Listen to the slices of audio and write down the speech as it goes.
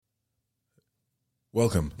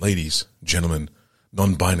Welcome, ladies, gentlemen,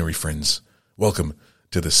 non-binary friends. Welcome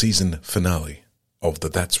to the season finale of the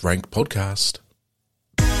That's Rank podcast.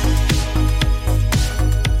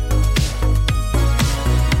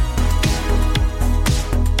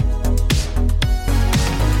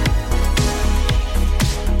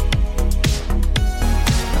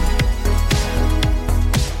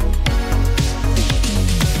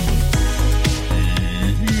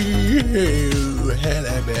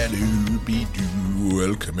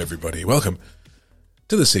 Welcome, everybody. Welcome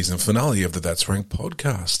to the season finale of the That's Rank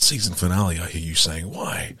podcast. Season finale, I hear you saying,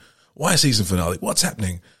 why? Why season finale? What's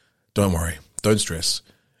happening? Don't worry. Don't stress.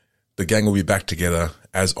 The gang will be back together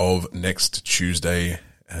as of next Tuesday.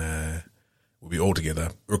 We'll be all together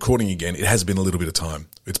recording again. It has been a little bit of time.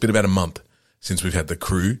 It's been about a month since we've had the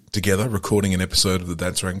crew together recording an episode of the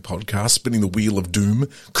That's Rank podcast, spinning the wheel of doom,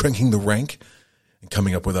 cranking the rank, and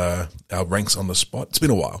coming up with our ranks on the spot. It's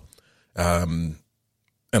been a while.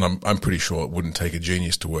 And I'm pretty sure it wouldn't take a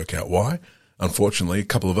genius to work out why. Unfortunately, a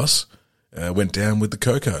couple of us went down with the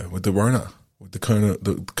cocoa, with the Rona, with the Kona?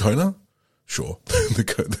 Sure,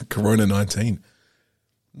 the Corona-19.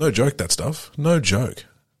 No joke, that stuff. No joke.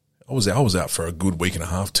 I was out for a good week and a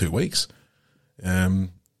half, 2 weeks.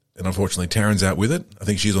 And unfortunately, Taryn's out with it. I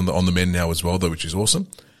think she's on the mend now as well, though, which is awesome.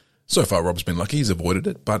 So far, Rob's been lucky. He's avoided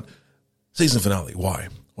it. But season finale, why?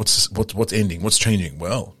 What's ending? What's changing?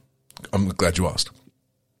 Well, I'm glad you asked.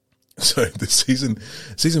 So the season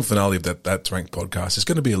finale of That's Rank podcast is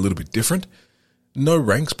going to be a little bit different. No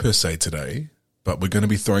ranks per se today, but we're going to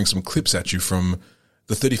be throwing some clips at you from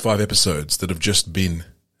the 35 episodes that have just been.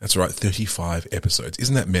 That's right, 35 episodes.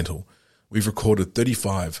 Isn't that mental? We've recorded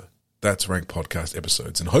 35 That's Rank podcast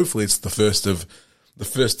episodes, and hopefully it's the first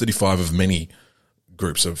 35 of many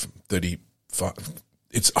groups of 35.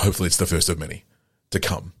 Hopefully it's the first of many to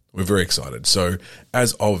come. We're very excited. So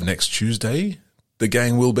as of next Tuesday, the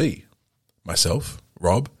gang will be myself,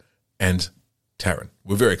 Rob, and Taryn.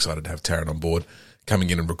 We're very excited to have Taryn on board, coming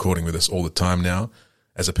in and recording with us all the time now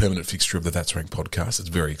as a permanent fixture of the That's Rank podcast. It's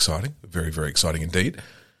very exciting, very, very exciting indeed.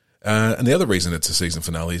 And the other reason it's a season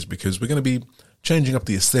finale is because we're going to be changing up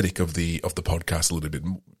the aesthetic of the podcast a little bit.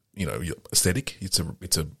 You know, aesthetic. It's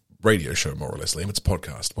a radio show more or less, Liam. It's a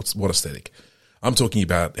podcast. What aesthetic? I'm talking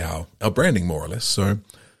about our branding more or less. So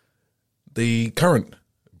the current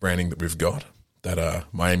branding that we've got, that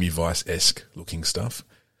Miami Vice-esque looking stuff,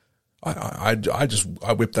 I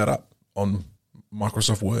whipped that up on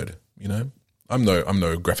Microsoft Word. You know, I'm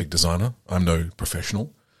no graphic designer. I'm no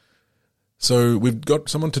professional. So we've got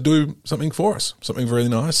someone to do something for us, something very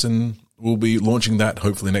nice, and we'll be launching that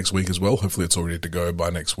hopefully next week as well. Hopefully it's all ready to go by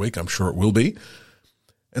next week. I'm sure it will be.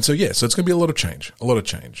 And so yeah, so it's going to be a lot of change.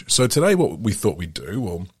 So today, what we thought we'd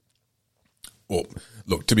do, well,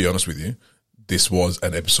 look, to be honest with you, this was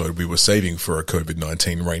an episode we were saving for a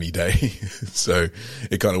COVID-19 rainy day. So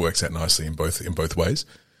it kind of works out nicely in both ways.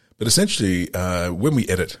 But essentially, when we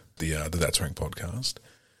edit the That's Rank podcast,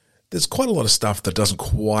 there's quite a lot of stuff that doesn't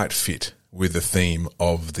quite fit with the theme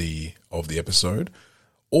of the episode,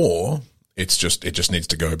 or it just needs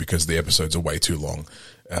to go because the episodes are way too long.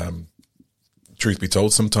 Truth be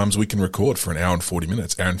told, sometimes we can record for an hour and 40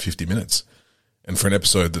 minutes, hour and 50 minutes. And for an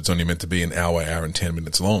episode that's only meant to be an hour and 10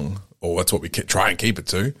 minutes long, or that's what we try and keep it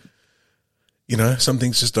to, you know, some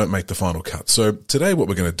things just don't make the final cut. So today what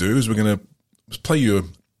we're going to do is we're going to play you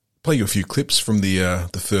a few clips from the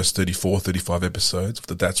first 34, 35 episodes of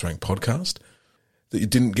the That's Rank podcast that you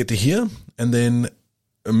didn't get to hear. And then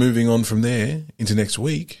moving on from there into next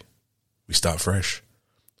week, we start fresh.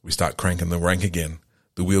 We start cranking the rank again.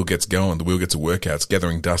 The wheel gets going. The wheel gets a workout. It's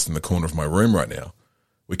gathering dust in the corner of my room right now.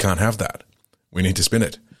 We can't have that. We need to spin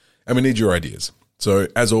it. And we need your ideas. So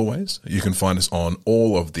as always, you can find us on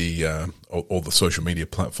all of the social media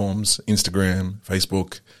platforms, Instagram,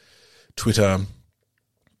 Facebook, Twitter,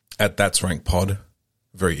 at That's Rank Pod.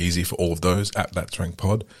 Very easy for all of those, at That's Rank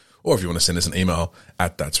Pod. Or if you want to send us an email,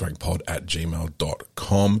 at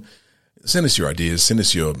that'srankpod@gmail.com. Send us your ideas, send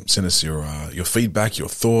us your feedback, your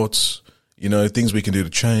thoughts, you know, things we can do to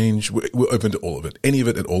change. We're open to all of it, any of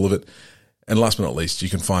it and all of it. And last but not least, you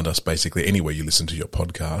can find us basically anywhere you listen to your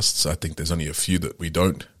podcasts. I think there's only a few that we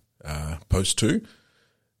don't post to.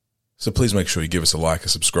 So please make sure you give us a like, a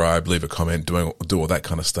subscribe, leave a comment, do all that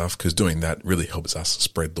kind of stuff, because doing that really helps us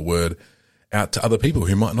spread the word out to other people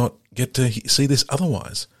who might not get to see this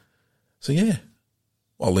otherwise. So yeah,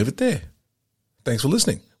 I'll leave it there. Thanks for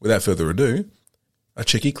listening. Without further ado, a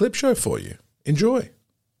cheeky clip show for you. Enjoy.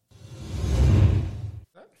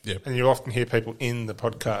 Yep. And you'll often hear people in the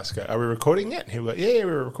podcast go, "Are we recording yet?" And he'll go, "Yeah,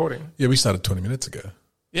 we're recording." Yeah, we started 20 minutes ago.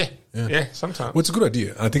 Yeah, sometimes. Well, it's a good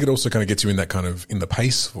idea. And I think it also kind of gets you in that kind of, in the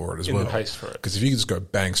pace for it as well. In the pace for it. Because if you can just go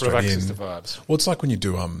bang straight Relaxes in. the vibes. Well, it's like when you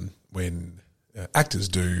do, when actors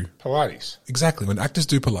do, Pilates. exactly, when actors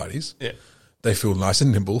do Pilates, Yeah. they feel nice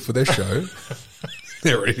and nimble for their show.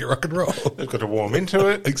 They're ready to rock and roll. They've got to warm into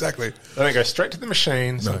it. Exactly. They don't go straight to the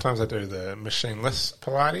machine. Sometimes I do the machine-less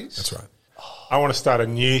Pilates. That's right. I want to start a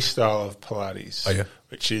new style of Pilates. Oh, yeah?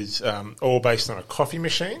 Which is all based on a coffee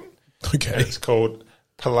machine. Okay. And it's called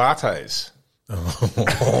Pilates.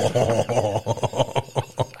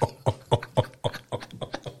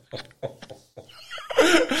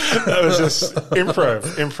 That was just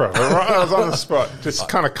improv. I was on the spot. Just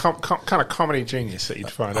kind of comedy genius that you'd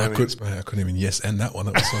find. I couldn't even yes and that one.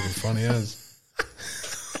 That was fucking funny as.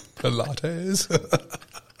 Pilates.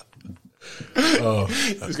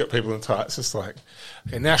 He's got people in tights. Just like,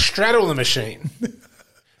 okay, now straddle the machine.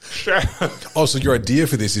 Oh, so your idea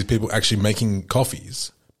for this is people actually making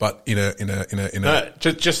coffees, but in a No,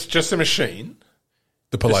 just a machine.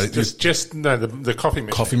 the Pilates The coffee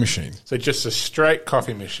machine. coffee machine. So just a straight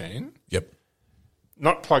coffee machine, Yep.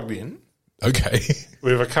 not plugged in. Okay. We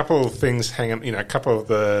have a couple of things hanging, a couple of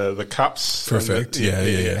the cups. Perfect. And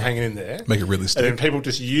Yeah. hanging in there. Make it realistic. And then people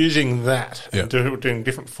just using that Yeah. and doing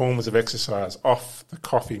different forms of exercise off the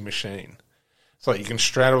coffee machine. So you can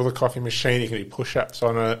straddle the coffee machine, you can do push-ups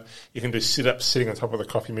on it, you can do sit-ups sitting on top of the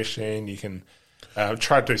coffee machine, you can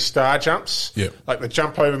try to do star jumps, Yep. like the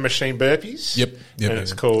jump-over machine burpees. Yep. And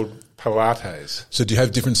it's called Pilates. So do you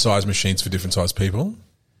have different size machines for different size people?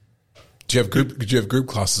 Do you have group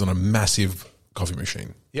classes on a massive coffee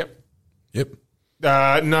machine? Yep. Yep.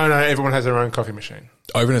 No, everyone has their own coffee machine.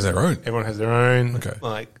 Everyone has their own. Everyone has their own, Okay.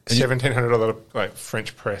 like $1,700 like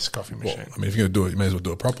French press coffee machine. Well, I mean, if you're going to do it, you may as well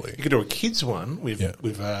do it properly. You could do a kids one with Yeah.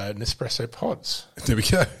 Nespresso pods. There we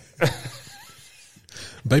go.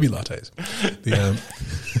 Baby lattes.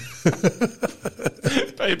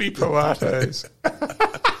 Baby Pilates.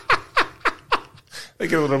 They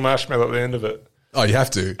get a little marshmallow at the end of it. Oh, you have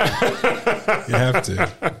to. You have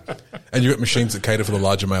to. And you've got machines that cater for the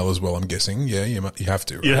larger male as well, I'm guessing. Yeah, you have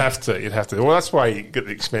to. Right? You'd have to. Well, that's why you get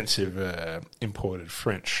the expensive imported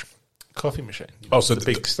French coffee machine. Oh, so the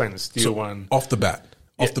big stainless steel one. Off the bat,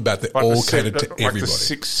 they're Like all catered to like everybody. the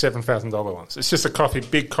 $6,000-$7,000 ones. It's just a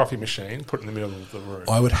big coffee machine put in the middle of the room.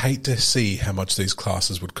 I would hate to see how much these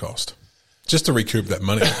classes would cost just to recoup that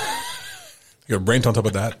money. You got rent on top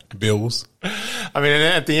of that, bills. I mean, and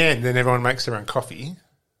at the end, then everyone makes their own coffee.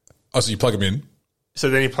 Oh, so you plug them in. So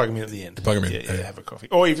then you plug them in at the end. Plug 'em in, Yeah, yeah. have a coffee.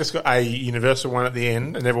 Or you've just got a universal one at the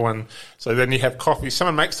end and everyone... So then you have coffee.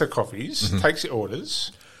 Someone makes the coffees, Mm-hmm. takes your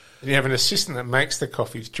orders, and you have an assistant that makes the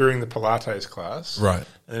coffees during the Pilates class. Right.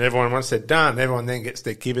 And everyone, once they're done, everyone then gets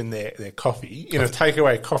given their coffee in a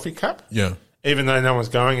takeaway coffee cup, Yeah. even though no one's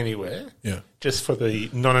going anywhere, Yeah. just for the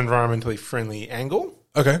non-environmentally friendly angle.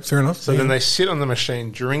 Okay, fair enough. So then they sit on the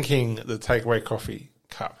machine drinking the takeaway coffee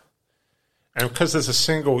cup. And because there's a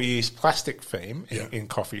single-use plastic theme in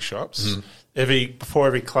coffee shops, before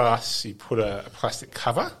every class you put a plastic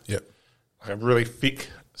cover, Yep. like a really thick,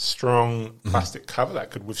 strong plastic cover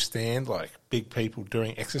that could withstand like big people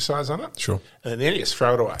doing exercise on it. Sure. And then you just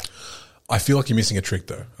throw it away. I feel like you're missing a trick,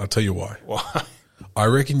 though. I'll tell you why. Why? I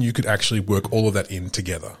reckon you could actually work all of that in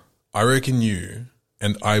together. I reckon you,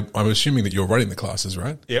 and I'm assuming that you're running the classes,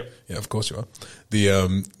 right? Yep. Yeah, of course you are.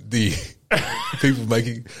 The people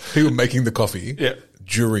making the coffee Yeah.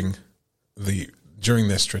 during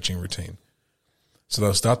their stretching routine. So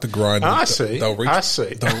they'll start the grind. I see. They'll reach, I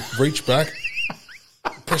see. They'll reach back,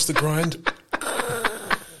 press the grind,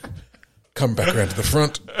 come back around to the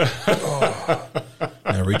front. Oh.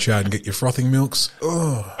 Now reach out and get your frothing milks.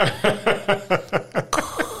 Oh.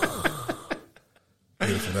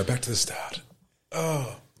 Beautiful. Now back to the start.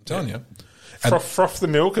 Oh, I'm telling you. Froth the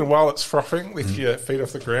milk, and while it's frothing, lift your feet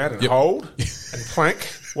off the ground and hold and plank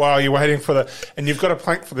while you're waiting for and you've got to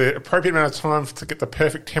plank for the appropriate amount of time to get the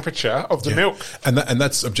perfect temperature of the milk. And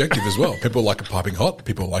that's objective as well. People like it piping hot.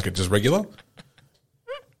 People like it just regular.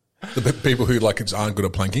 The people who like it aren't good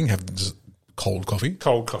at planking have just cold coffee.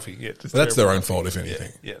 Cold coffee, yeah. That's their own fault, if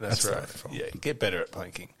anything. Yeah, that's their right. own fault. Yeah, get better at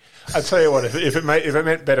planking. I tell you what, if it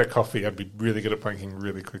meant better coffee, I'd be really good at planking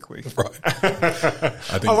really quickly. Right.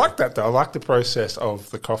 I like that though. I like the process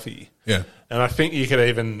of the coffee. Yeah. And I think you could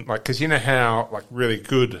even because you know how really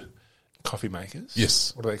good coffee makers.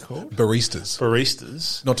 Yes. What are they called? Baristas.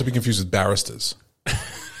 Baristas. Not to be confused with barristers,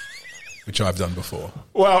 which I've done before.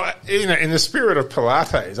 Well, in the spirit of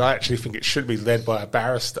Pilates, I actually think it should be led by a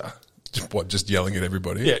barrister. Just yelling at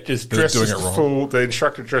everybody? Yeah, just They're dressed doing as it wrong. full. The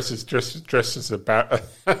instructor dresses as a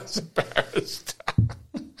barrister.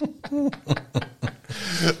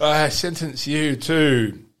 I sentence you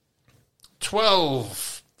to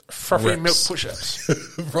 12 frothy Reps. milk push-ups.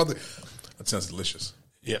 That sounds delicious.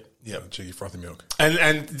 Yep, yep. Cheeky frothy milk.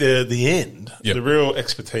 And the end, Yep. the real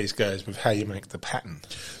expertise goes with how you make the pattern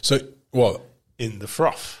So, well, in the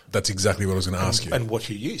froth that's exactly what I was going to ask you. and what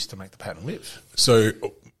you use to make the pattern with. So,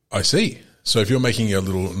 I see. So, if you're making a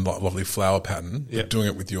little lovely flower pattern, but Yep. doing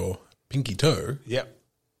it with your pinky toe, Yep,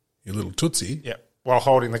 your little tootsie, yep. While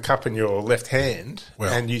holding the cup in your left hand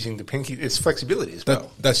Well. and using the pinky, it's flexibility as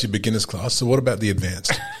well. that's your beginner's class. So, what about the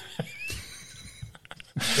advanced?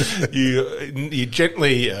 You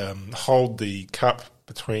gently hold the cup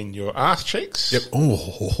between your arse cheeks. Yep.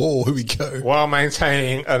 Oh, here we go. While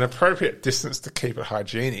maintaining an appropriate distance to keep it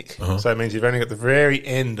hygienic. So it means you've only got the very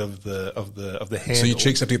end of the handle. So your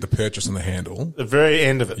cheeks have to get the purchase on the handle. The very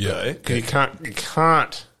end of it, Yeah, though, because you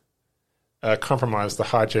can't compromise the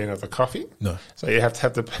hygiene of the coffee. No. So you have to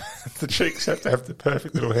have the cheeks have to have the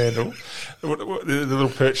perfect little handle, the little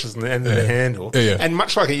purchase on the end of the handle. Yeah, yeah. And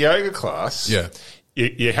much like a yoga class, Yeah.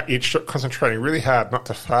 you're concentrating really hard not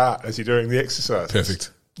to fart as you're doing the exercise. Perfect.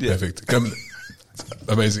 Yeah. Perfect.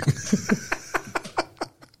 Amazing.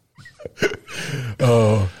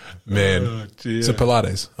 Oh, man. Oh, dear. So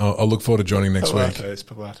Pilates. I'll look forward to joining next week.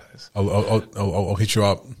 Pilates. I'll hit you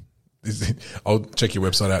up. I'll check your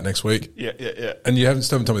website out next week. Yeah. And you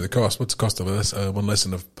still haven't told me the cost. What's the cost of this? One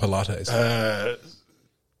lesson of Pilates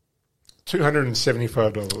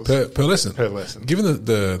 $275 per lesson. per lesson. Given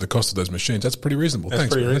the cost of those machines, that's pretty reasonable. That's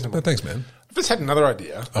Thanks, pretty man. reasonable. Thanks, man. I've just had another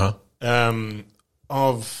idea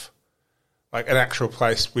of like an actual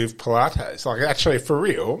place with Pilates. Like actually for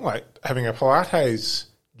real, like having a Pilates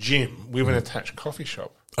gym with an attached coffee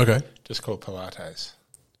shop Okay, just called Pilates.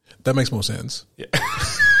 that makes more sense. Yeah.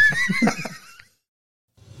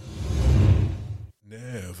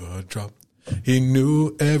 Never drop. He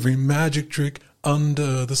knew every magic trick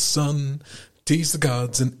under the sun. Tease the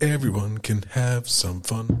gods and everyone can have some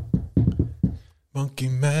fun. Monkey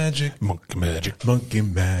magic, Monkey magic. monkey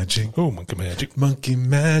magic, Oh, monkey magic. monkey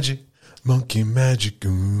magic, monkey magic.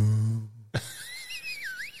 Ooh.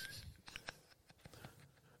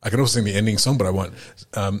 I can also sing the ending song, but I won't.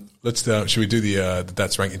 Let's. Should we do the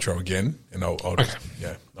That's Rank intro again? And I'll just,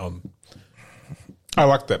 yeah. I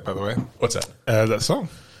like that, by the way. What's that? That song.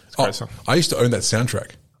 It's a great song. I used to own that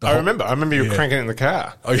soundtrack. I remember you were cranking it in the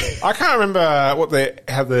car. Oh, yeah. I can't remember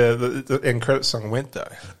how the end credit song went though.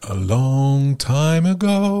 A long time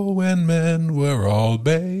ago, when men were all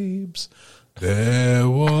babes, there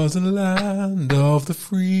was a land of the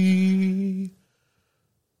free.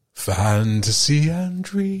 Fantasy and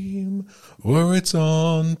dream were its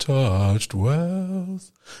untouched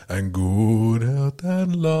wealth, and good health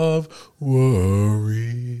and love were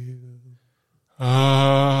real.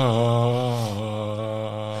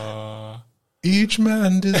 Each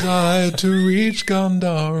man desired to reach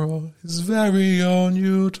Gandhara, his very own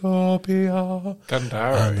utopia.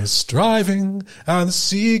 Gandhara. And the striving and the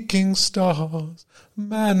seeking stars,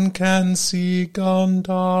 man can see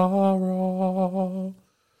Gandhara.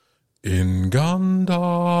 In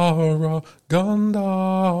Gandhara,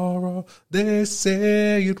 Gandhara, they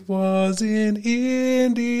say it was in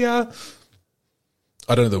India.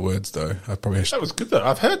 I don't know the words though. I probably should. That was good though.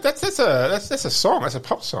 I've heard that's a song. That's a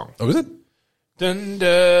pop song. Oh, is it? Dun,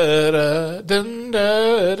 da, da, dun,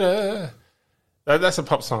 da, da. That's a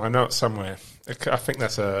pop song. I know it somewhere. I think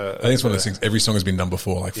that's a. I think it's one of those things. Every song has been done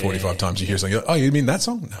before, like 45 times. You hear something, you're like, oh, you mean that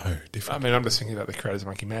song? No, different. I mean, I'm just thinking about the creators of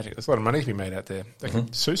Monkey Magic. There's a lot of money to be made out there. They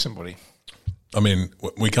can sue somebody. I mean,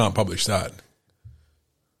 we can't publish that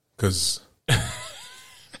because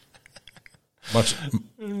much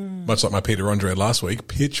like my Peter Andre last week,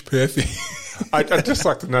 pitch perfect. I'd just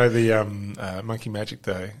like to know the Monkey Magic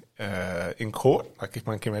though in court. Like if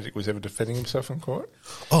Monkey Magic was ever defending himself in court.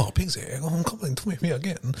 Oh, Pigsy, I'm coming to me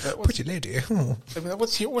again. Pretty lady. Oh. I mean,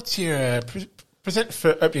 what's your present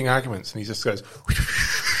for opening arguments? And he just goes.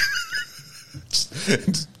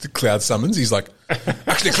 The Cloud summons. He's like,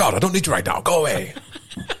 actually, Cloud, I don't need you right now. Go away.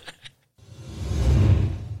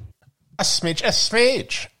 A smidge.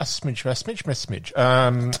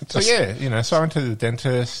 So yeah, so I went to the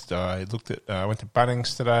dentist. I went to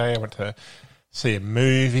Bunnings today. I went to see a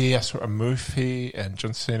movie. I saw a movie, and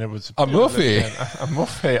John Cena was A movie? A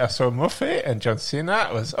movie. I saw a movie, and John Cena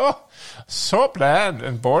was so bland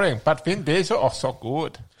and boring. But Vin Diesel, so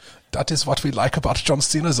good. That is what we like about John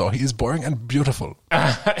Cena, though. He is boring and beautiful.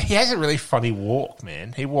 He has a really funny walk,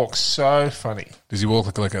 man. He walks so funny. Does he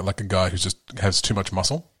walk like a guy who just has too much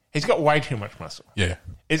muscle? He's got way too much muscle. Yeah.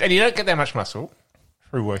 And you don't get that much muscle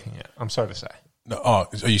through working out. I'm sorry to say. No, are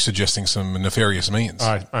you suggesting some nefarious means?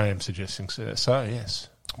 I am suggesting so, yes.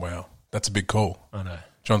 Wow. That's a big call. I know.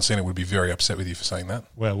 John Cena would be very upset with you for saying that.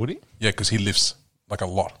 Well, would he? Yeah, because he lifts like a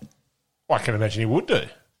lot. Well, I can imagine he would do.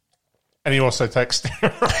 And he also takes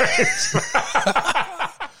steroids.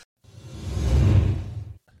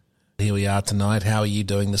 Here we are tonight. How are you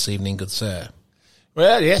doing this evening, good sir?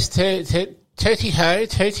 Well, yes, tooty ho.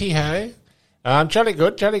 Jolly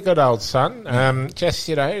good, old son. Just,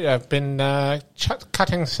 I've been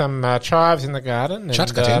cutting some chives in the garden.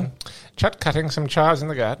 And, cutting some chives in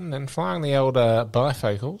the garden and flying the old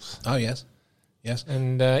bifocals. Oh, yes. Yes.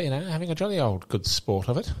 And, having a jolly old good sport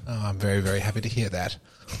of it. Oh, I'm very, very happy to hear that.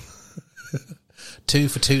 2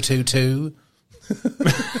 for 222.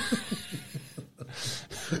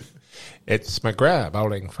 It's McGrath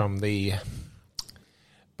bowling from the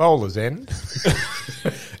bowler's end.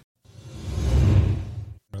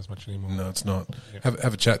 Not as much anymore. No, it's not. Yep.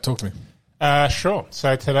 Have a chat. Talk to me. Sure.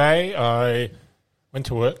 So today I went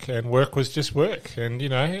to work, and work was just work. And,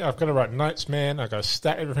 I've got to write notes, man. I've got to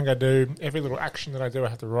stat everything I do. Every little action that I do, I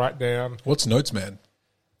have to write down. What's Notes Man?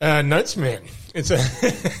 Notes Man. It's a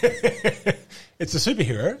it's a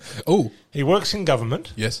superhero. Oh. He works in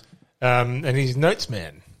government. Yes. And he's Notes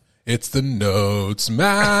Man. It's the Notes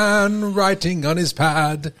Man writing on his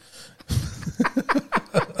pad.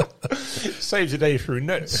 Saves a day through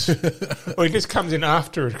notes. Or he just comes in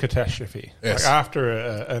after a catastrophe. Yes. Like after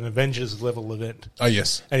an Avengers level event. Oh,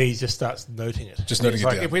 yes. And he just starts noting it. Just noting it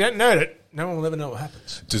down. If we don't note it, no one will ever know what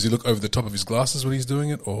happens. Does he look over the top of his glasses when he's doing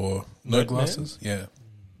it, or no Note glasses? Man? Yeah.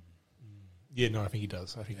 Yeah, no, I think he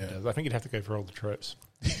does. He does. I think you'd have to go for all the tropes.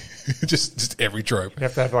 just every trope. You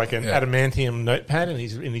have to have like an adamantium notepad in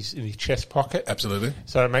his chest pocket. Absolutely.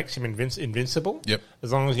 So it makes him invincible. Yep.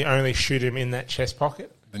 As long as you only shoot him in that chest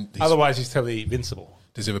pocket. Otherwise, he's totally invincible.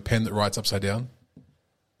 Does he have a pen that writes upside down?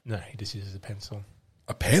 No, he just uses a pencil.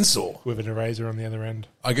 A pencil? With an eraser on the other end.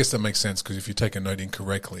 I guess that makes sense, because if you take a note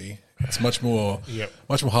incorrectly, it's much more Yep.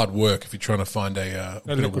 much more hard work if you're trying to find a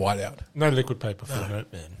bit of whiteout. No liquid paper for a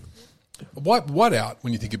note, man. Whiteout,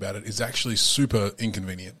 when you think about it, is actually super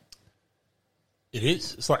inconvenient. It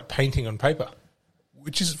is. It's like painting on paper.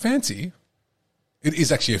 Which is fancy. It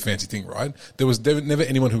is actually a fancy thing, right? There was never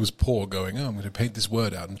anyone who was poor going, I'm going to paint this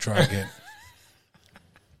word out and try again.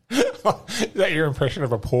 Is that your impression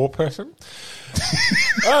of a poor person?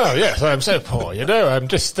 Oh, yes, I'm so poor, I'm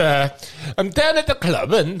just, I'm down at the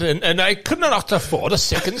club and I could not afford a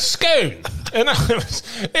second scone. And it was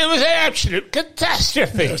an absolute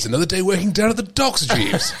catastrophe. It was another day working down at the docks,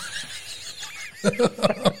 Jeeves.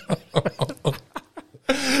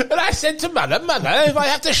 And I said to Mother, if I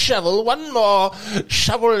have to shovel one more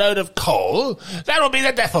shovel load of coal, that will be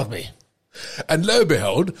the death of me. And lo and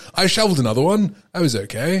behold, I shoveled another one. I was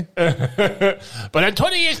okay. But in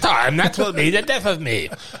 20 years' time, that will be the death of me.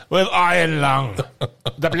 With iron lung.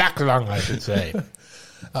 The black lung, I should say.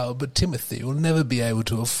 Oh, but Timothy will never be able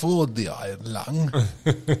to afford the iron lung.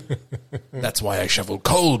 That's why I shovel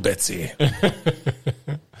coal, Betsy.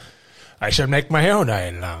 I shall make my own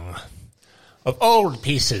iron lung. Of old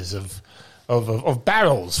pieces of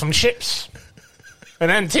barrels from ships.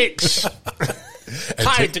 And antiques.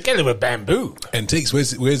 Tied together with bamboo. Antiques?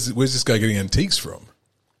 Where's this guy getting antiques from?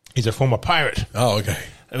 He's a former pirate. Oh, okay.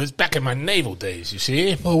 It was back in my naval days, you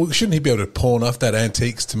see. Well, shouldn't he be able to pawn off that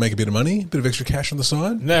antiques to make a bit of money? A bit of extra cash on the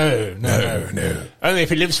side? No. Only if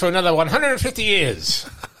he lives for another 150 years.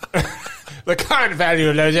 The current value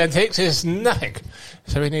of those antiques is nothing.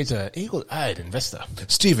 So he needs an eagle-eyed investor.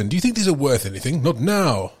 Stephen, do you think these are worth anything? Not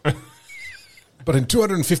now. But in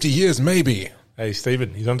 250 years, maybe. Hey,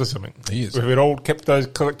 Stephen, he's onto something. He is. If we'd all kept those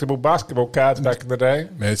collectible basketball cards back in the day.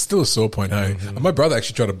 Man, it's still a sore point, hey? My brother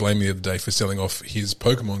actually tried to blame me the other day for selling off his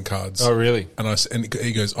Pokemon cards. Oh, really? And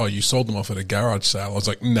he goes, oh, you sold them off at a garage sale. I was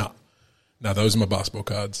like, nah, those are my basketball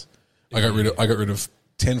cards. I got rid of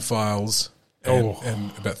 10 files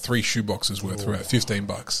and about 3 shoe boxes worth for about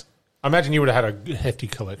 $15. I imagine you would have had a hefty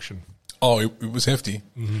collection. Oh, it was hefty.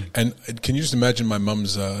 Mm-hmm. And can you just imagine my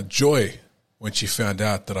mum's joy when she found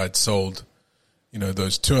out that I'd sold,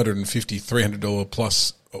 those $250, $300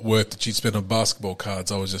 plus worth that she'd spent on basketball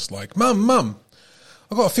cards? I was just like, Mum,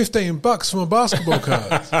 I got $15 for my basketball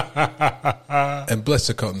cards. And bless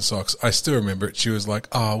her cotton socks, I still remember it. She was like,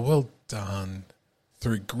 oh, well done.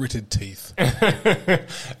 Through gritted teeth.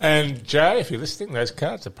 And Jay, if you're listening, those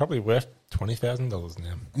cards are probably worth $20,000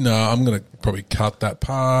 now. No, I'm going to probably cut that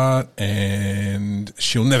part and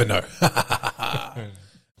she'll never know.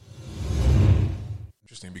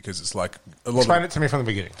 Interesting, because it's like a lot Explain it to me from the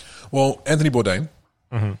beginning. Well, Anthony Bourdain,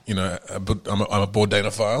 I'm a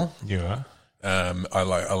Bourdainophile. You are? I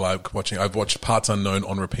like watching. I've watched Parts Unknown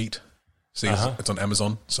on repeat. See, it's on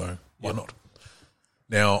Amazon, so why not?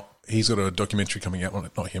 Now, he's got a documentary coming out on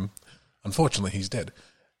it, not him, Unfortunately, he's dead.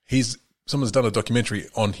 Someone's done a documentary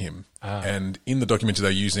on him, and in the documentary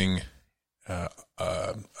they're using a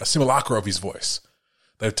simulacra of his voice.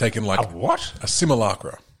 They've taken like What? a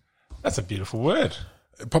simulacra, That's a beautiful word.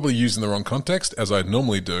 probably used in the wrong context, as I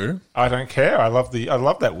normally do. I don't care. I love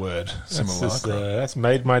that word. Simulacra. That's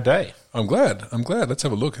made my day. I'm glad. Let's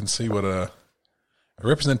have a look and see what a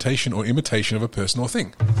representation or imitation of a person or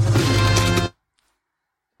thing.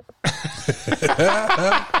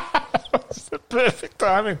 It's the perfect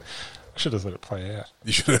timing. I should have let it play out.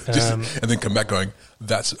 You should have just, and then come back going,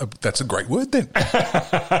 that's a great word then.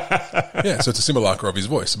 Yeah, so it's a simulacra of his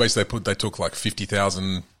voice. So basically they took like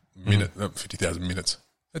 50,000 minutes.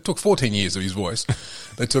 It took 14 years of his voice.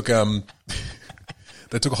 They took a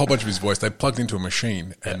whole bunch of his voice. They plugged into a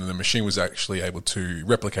machine, and the machine was actually able to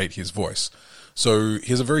replicate his voice. So he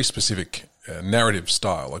has a very specific narrative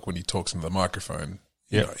style. Like when he talks into the microphone,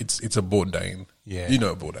 you know, it's a Bourdain. Yeah. You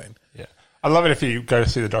know Bourdain. Yeah. I love it if you go to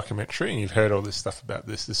see the documentary and you've heard all this stuff about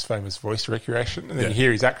this famous voice recreation, and then you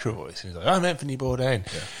hear his actual voice. And he's like, I'm Anthony Bourdain,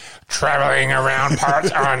 traveling around parts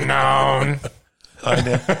unknown. I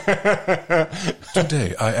know.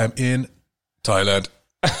 Today I am in Thailand.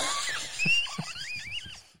 It's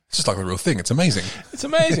just like the real thing. It's amazing. It's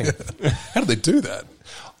amazing. How did they do that?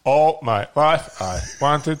 All my life, I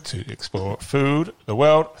wanted to explore the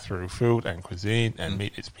world through food and cuisine and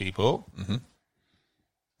meet its people. Mm-hmm.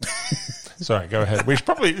 Sorry, go ahead.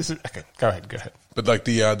 Okay, go ahead. But like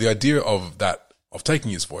the idea of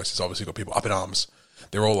taking his voice has obviously got people up in arms.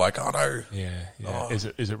 They're all like, oh no. Yeah. Oh. Is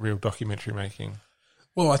it real documentary making?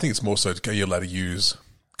 Well, I think it's more so you're allowed to use,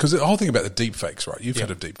 because the whole thing about the deep fakes, right? You've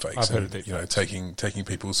heard of deep fakes. I've heard of deep You know, taking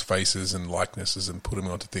people's faces and likenesses and putting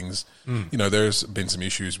them onto things. Mm. You know, there's been some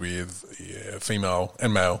issues with female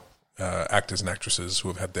and male actors and actresses who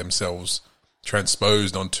have had themselves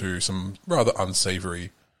transposed onto some rather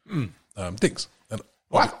unsavory things. And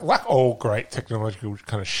Like all great technological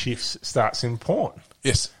kind of shifts, it starts in porn.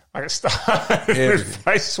 yes, Like it started with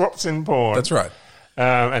face swaps in porn. that's right.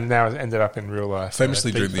 And now it's ended up in real life.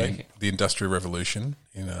 Famously during deepfaking. the Industrial Revolution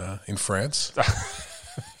in France.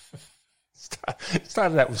 It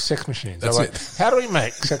started out with sex machines. That's They're like, it. how do we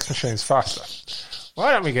make sex machines faster?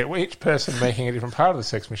 Why don't we get each person making a different part of the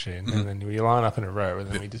sex machine, and then we line up in a row, and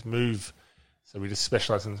then we just move. So we just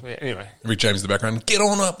specialise in... Anyway. Rick James in the background, get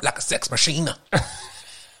on up like a sex machine.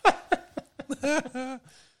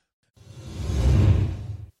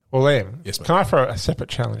 Well, Liam, Yes, mate. can I throw a separate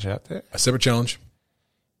challenge out there? A separate challenge?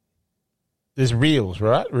 There's Reels,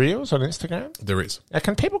 right? Reels on Instagram. There is. Now,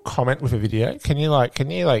 can people comment with a video? Can you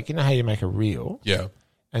you know how you make a reel Yeah.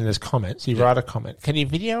 and there's comments? You write a comment. Can you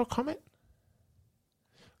video a comment?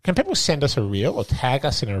 Can people send us a reel or tag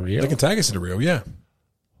us in a reel? They can tag us in a reel, yeah.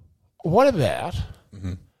 What about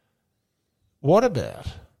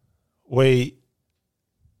we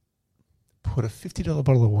put a $50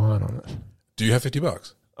 bottle of wine on it? Do you have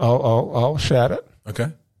 $50? I'll shout it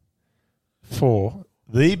Okay. for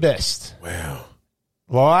the best Wow.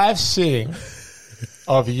 live sing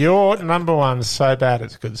of your number one So Bad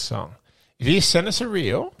It's Good song. If you send us a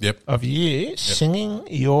reel Yep. of you singing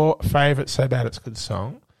your favourite So Bad It's Good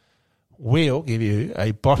song, we'll give you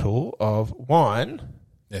a bottle of wine.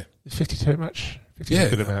 Yeah. Is 50 too much? 50 Yeah.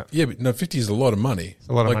 is a good amount. Yeah, but no, 50 is a lot of money. It's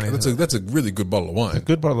a lot of money, That's a really good bottle of wine. A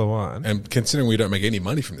good bottle of wine. And considering we don't make any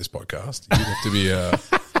money from this podcast, you'd have to be...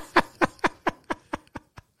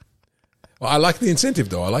 Well, I like the incentive,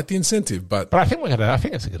 though. I like the incentive, but... But I think I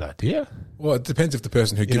think it's a good idea. Well, it depends if the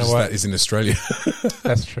person who gives know us what? that is in Australia.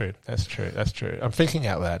 That's true. That's true. I'm thinking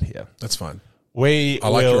out loud here. That's fine. I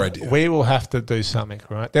like your idea. We will have to do something,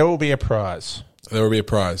 right? There will be a prize. There will be a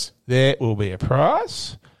prize. There will be a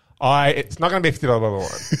prize. It's not going to be $50 bottle of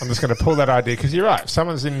wine. I'm just going to pull that idea because you're right. If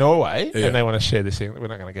someone's in Norway and they want to share this thing, we're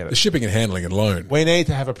not going to get The it. shipping and handling alone. We need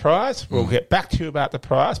to have a prize. We'll get back to you about the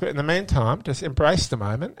prize. But in the meantime, just embrace the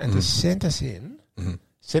moment and just send us in.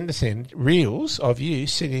 Send us in reels of you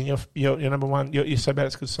singing your number one, your So Bad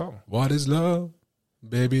It's Good song. What is love?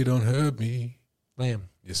 Baby, don't hurt me. Liam,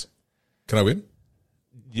 Yes. Can I win?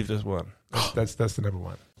 you've just won. That's the number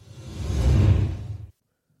one.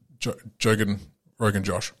 Rogan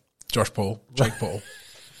Josh. Josh Paul. Jake Paul.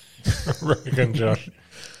 Rogan Josh.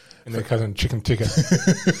 And their cousin Chicken Ticker.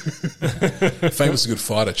 Famously good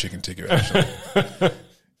fighter, Chicken Ticker, actually.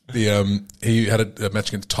 He had a match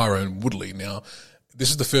against Tyrone Woodley. Now,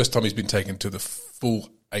 this is the first time he's been taken to the full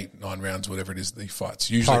 8-9 rounds, whatever it is that he fights.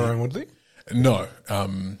 Usually, Tyrone Woodley? No.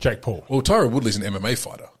 Jake Paul. Well, Tyrone Woodley's an MMA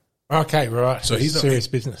fighter. Okay, right. So he's not- serious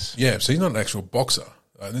business. Yeah, so he's not an actual boxer.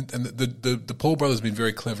 And the Paul brothers have been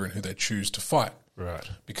very clever in who they choose to fight. Right.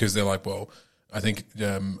 Because they're like, well, I think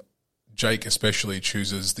Jake especially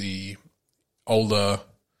chooses the older,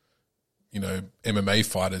 MMA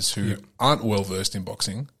fighters who aren't well versed in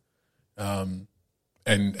boxing, and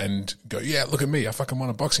go, yeah, look at me, I fucking won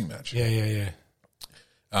a boxing match. Yeah.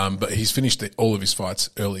 But he's finished all of his fights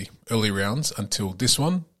early rounds until this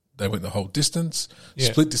one. They went the whole distance,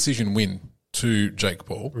 split decision win to Jake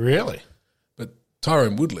Paul. Really? But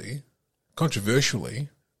Tyron Woodley, controversially,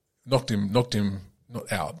 knocked him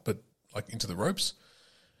not out, but like into the ropes.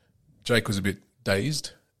 Jake was a bit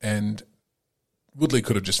dazed, and Woodley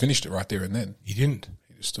could have just finished it right there and then. He didn't.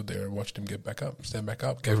 He just stood there and watched him stand back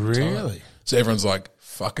up, gave him time. Really? So everyone's like,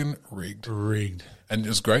 fucking rigged. Rigged. And it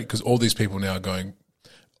was great because all these people now are going,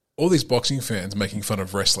 all these boxing fans making fun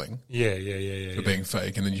of wrestling Yeah. for being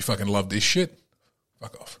fake, and then you fucking love this shit.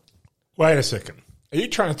 Fuck off. Wait a second. Are you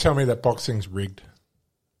trying to tell me that boxing's rigged?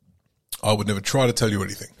 I would never try to tell you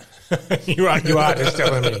anything. You are just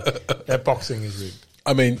telling me that boxing is rigged.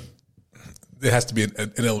 I mean, there has to be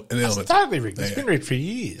an element. It's totally rigged. It's Yeah. been rigged for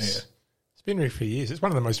years. It's been rigged for years. It's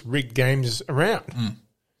one of the most rigged games around.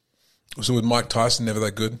 So with Mike Tyson never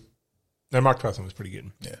that good? No, Mike Tyson was pretty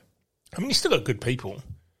good. Yeah. I mean, you still got good people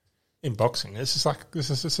in boxing. This is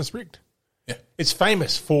just rigged. Yeah. It's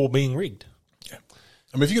famous for being rigged. Yeah.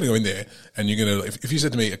 I mean, if you're going to go in there and you're going to, if you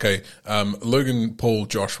said to me, okay, Logan Paul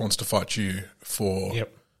Josh wants to fight you for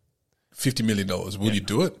 $50 million, will you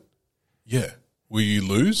do it? Yeah. Will you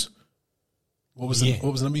lose? What was the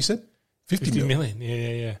number you said? 50 million.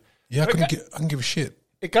 Yeah. Yeah, I couldn't give a shit.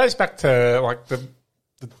 It goes back to like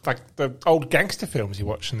the old gangster films you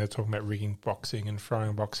watch, and they're talking about rigging boxing and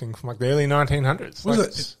throwing boxing from like the early 1900s. What was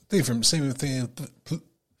that thing from same thing?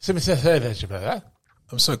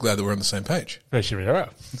 I'm so glad that we're on the same page. A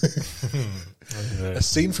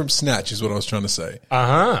scene from Snatch is what I was trying to say.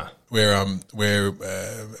 Where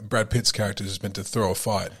Brad Pitt's character is meant to throw a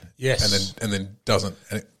fight. Yes. And then doesn't.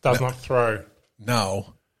 And Does not throw.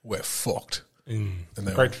 Now we're fucked. And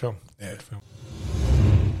Great film. Yeah. Great film.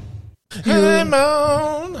 Ham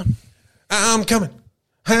on. I'm coming.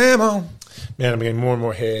 Ham on. Man, I'm getting more and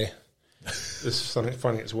more hair. There's something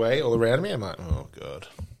finding its way all around me. I'm like, oh, God.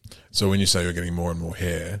 So when you say you're getting more and more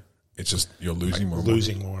hair, it's just you're losing more and more.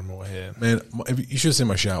 Losing more and more hair. Man, you should have seen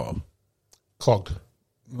my shower. Clogged.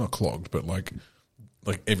 Not clogged, but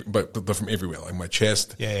but from everywhere. Like my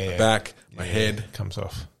chest, Yeah. my back, my head. Comes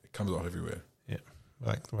off. It comes off everywhere. Yeah.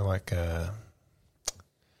 We're like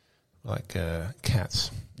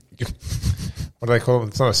cats. What do they call them?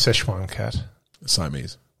 It's not a Szechuan cat.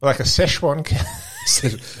 Siamese. We're like a Szechuan cat.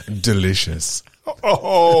 Delicious.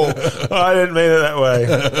 Oh, I didn't mean it that way.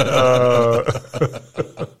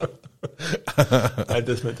 I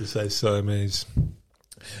just meant to say Siamese.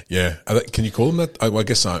 Yeah. Can you call them that? I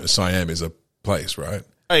guess Siam is a place, right?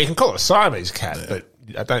 Oh, you can call it a Siamese cat, but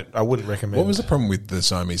I wouldn't recommend. What was the problem with the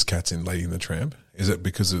Siamese cats in Lady and the Tramp? Is it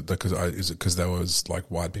because there was like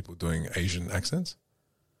white people doing Asian accents?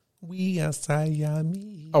 We are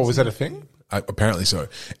Siamese. Oh, was that a thing? Apparently so.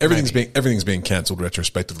 Everything's being cancelled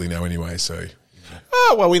retrospectively now anyway. So.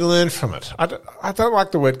 Oh well, we learned from it. I don't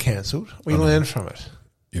like the word cancelled. We learned from it.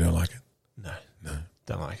 You don't like it? No,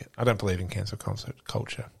 don't like it. I don't believe in cancel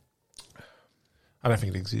culture. I don't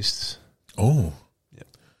think it exists. Oh, yeah,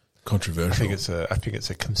 controversial. I think it's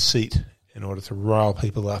a conceit in order to rile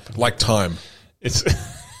people up. Like time. It's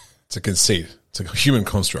a conceit. It's a human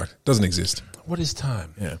construct. It doesn't exist. What is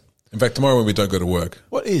time? Yeah. In fact, tomorrow when we don't go to work,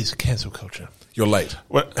 what is cancel culture? You're late.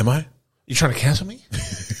 What am I? You trying to cancel me?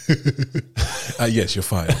 Yes, you're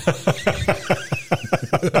fired.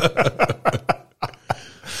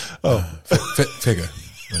 Figure.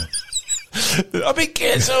 Yeah. I've been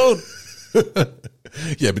cancelled.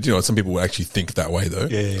 Yeah, but you know what? Some people will actually think that way, though.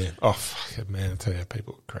 Yeah. Oh, fuck it, man. I tell you,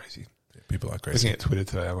 people are crazy. People are crazy. Looking at Twitter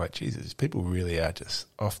today, I'm like, Jesus, people really are just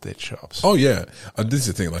off their chops. Oh, yeah. And this is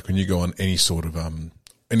the thing, like when you go on any sort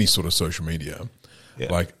of social media,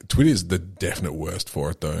 like Twitter is the definite worst for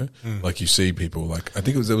it, though. Like you see people, like I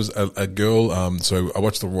think there was a girl. So I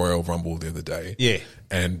watched the Royal Rumble the other day. Yeah,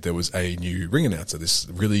 and there was a new ring announcer. This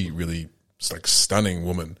really, really like stunning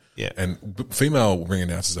woman. Yeah, and female ring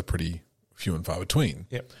announcers are pretty few and far between.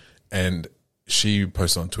 Yep. And she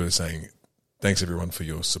posted on Twitter saying, "Thanks everyone for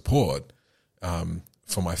your support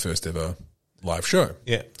for my first ever live show."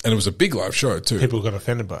 Yeah, and it was a big live show too. People got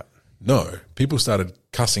offended by it. No, people started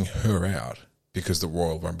cussing her out because the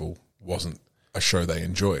Royal Rumble wasn't a show they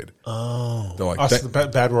enjoyed. Oh, they're like, the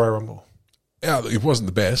bad Royal Rumble. Yeah, it wasn't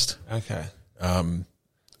the best. Okay. So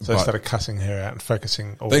they started cussing her out and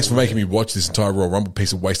focusing. Thanks for making me watch this entire Royal Rumble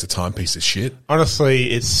piece of waste of time, piece of shit.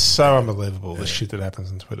 Honestly, it's so unbelievable, the shit that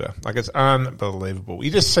happens on Twitter. Like, it's unbelievable. You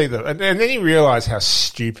just see and then you realise how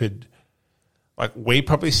stupid like we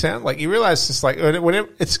probably sound. Like you realize it's like whenever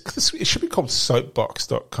it should be called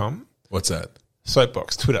soapbox.com. What's that?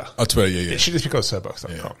 Soapbox, Twitter. Oh, Twitter, yeah. It should just be called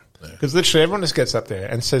soapbox.com. Yeah. Because literally everyone just gets up there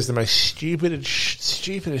and says the most stupidest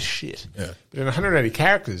shit. Yeah. But in 180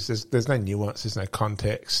 characters, there's no nuance, there's no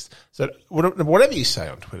context. So whatever you say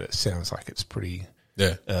on Twitter, it sounds like it's pretty,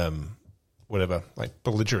 Yeah. whatever, like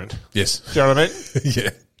belligerent. Yes. Do you know what I mean? Yeah.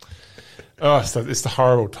 Oh, it's the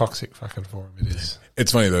horrible, toxic fucking forum it is.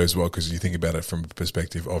 It's funny though as well because you think about it from the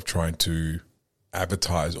perspective of trying to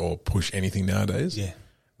advertise or push anything nowadays. Yeah.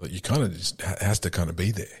 Like you kind of just has to kind of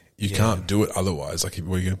be there. You can't do it otherwise. Like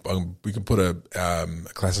we can put a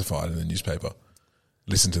classified in the newspaper.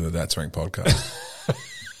 Listen to the That's Rank podcast.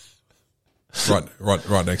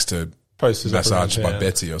 right next to Posters up Massage around by town.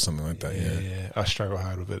 Betsy or something like that. Yeah. Yeah. I struggle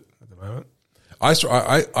hard with it at the moment.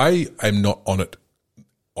 I am not on it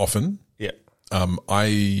often. Yeah.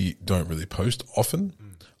 I don't really post often.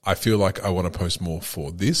 I feel like I want to post more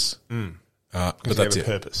for this. But that's it.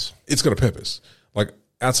 Purpose. It's got a purpose. Like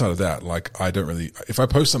outside of that, like I don't really. If I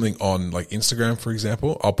post something on like Instagram, for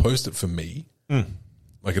example, I'll post it for me.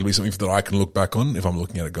 Like it'll be something that I can look back on if I'm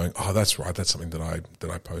looking at it, going, "Oh, that's right. That's something that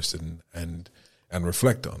I posted and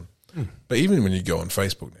reflect on." But even when you go on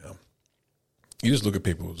Facebook now, you just look at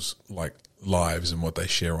people's like lives and what they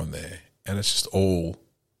share on there, and it's just all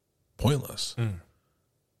pointless.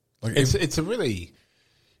 Like It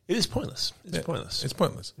is pointless. It's pointless. It's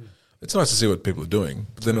pointless. It's nice to see what people are doing,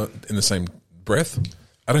 but they're not in the same breath.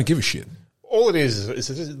 I don't give a shit. All it is it's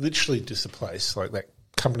literally just a place like that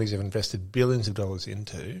companies have invested billions of dollars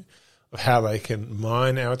into of how they can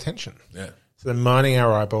mine our attention. Yeah. So they're mining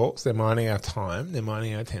our eyeballs, they're mining our time, they're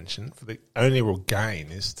mining our attention. For the only real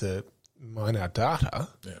gain is to mine our data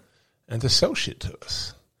and to sell shit to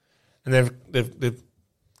us. And they've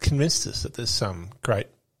convinced us that there's some great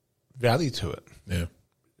value to it. Yeah.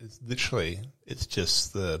 It's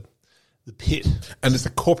just the pit, And it's the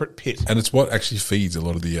corporate pit. And it's what actually feeds a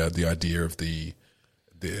lot of the idea of the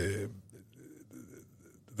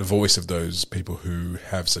voice of those people who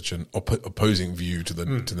have such an opposing view to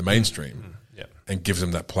the mainstream, and gives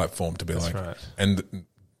them that platform to be right. and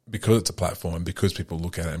because it's a platform and because people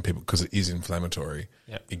look at it and because it is inflammatory,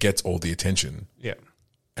 it gets all the attention. Yeah.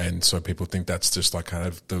 And so people think that's just like kind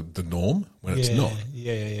of the norm when it's not.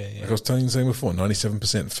 Yeah. Like I was telling you before,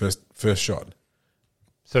 97% first shot.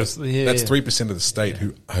 So it's, That's 3% of the state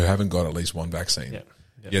who haven't got at least one vaccine. Yeah.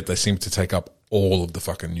 Yet they seem to take up all of the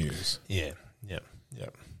fucking news. Yeah.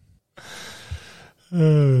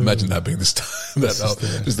 Imagine that being the start.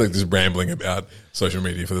 Just like this rambling about social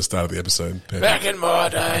media for the start of the episode. Perfect. Back in my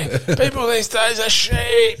day, people these days are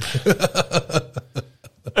sheep.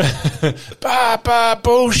 Bah,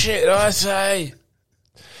 bullshit, I say.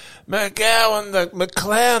 McGowan, the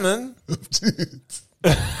McClownin.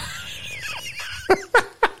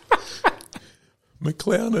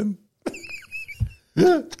 McClownin.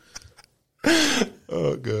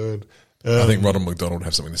 Oh, God. I think Ronald McDonald would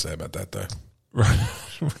have something to say about that, though.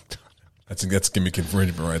 That's gimmick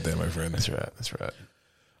infringement right there, my friend. That's right.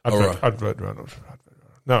 I'd vote Ronald.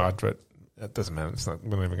 No, I'd vote. It doesn't matter. It's not.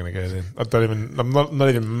 We're not even going to go there. I'm not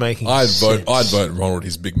even making. I'd sense. vote Ronald.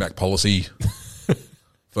 His Big Mac policy.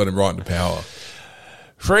 Vote him right into power.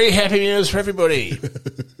 Free Happy Meals for everybody.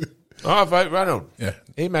 I vote Ronald. Yeah.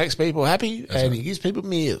 He makes people happy and he gives people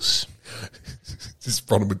meals. This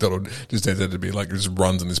Ronald McDonald just turns out to be like just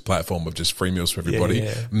runs on this platform of just free meals for everybody.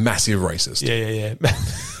 Yeah. Massive racist. Yeah.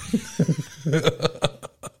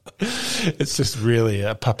 It's just really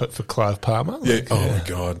a puppet for Clive Palmer. Yeah. Oh my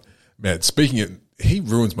God, man! He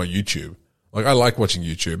ruins my YouTube. Like I like watching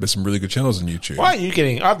YouTube. There's some really good channels on YouTube. Why are you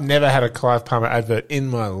getting? I've never had a Clive Palmer advert in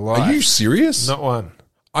my life. Are you serious? Not one.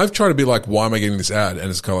 I've tried to be like, why am I getting this ad? And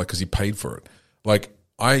it's kind of like because he paid for it. Like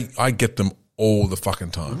I get them all the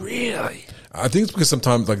fucking time. Really? I think it's because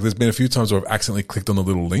sometimes like there's been a few times where I've accidentally clicked on the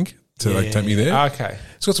little link to like take me there. Okay.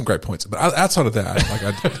 It's got some great points, but outside of that, like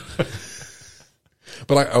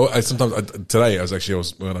but like I sometimes today I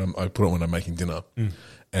put it when I'm making dinner,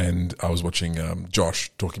 and I was watching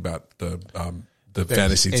Josh talking about the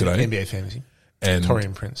fantasy today, NBA fantasy, and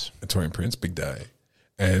Torian Prince, big day,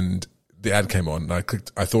 and the ad came on, and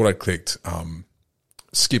I thought I'd clicked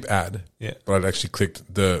skip ad, but I'd actually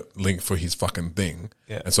clicked the link for his fucking thing,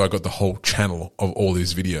 and so I got the whole channel of all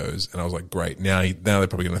these videos, and I was like, great, now they're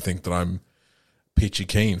probably going to think that I'm peachy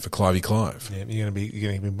keen for Clivey Clive. Yeah, you're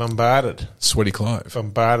going to be bombarded. Sweaty Clive.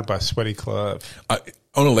 Bombarded by Sweaty Clive.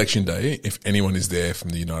 On election day, if anyone is there from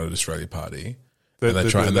the United Australia Party,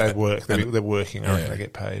 They're working. I reckon they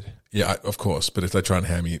get paid. Yeah, of course. But if they try and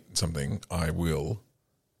hand me something, I will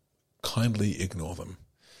kindly ignore them.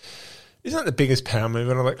 Isn't that the biggest power move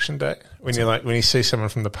on election day? When you see someone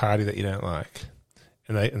from the party that you don't like,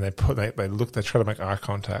 and they try to make eye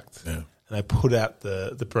contact, Yeah. and they put out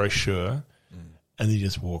the brochure, and you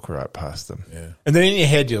just walk right past them. Yeah. And then in your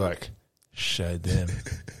head you're like, show them.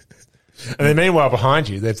 And then meanwhile behind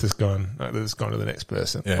you they've just gone to the next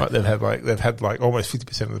person. Yeah. Like they've had almost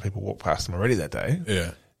 50% of the people walk past them already that day.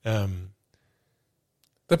 Yeah.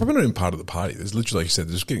 They're probably not even part of the party. There's literally, like you said,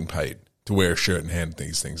 they're just getting paid to wear a shirt and hand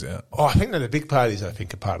these things out. Oh, I think that the big parties, are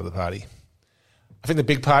part of the party. I think the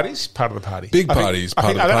big parties, part of the party. Big parties,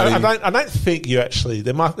 part of the party. I don't think you actually.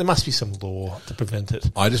 There must be some law to prevent it.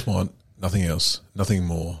 I just want nothing else, nothing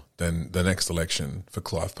more than the next election for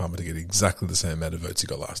Clive Palmer to get exactly the same amount of votes he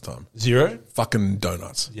got last time. 0? Fucking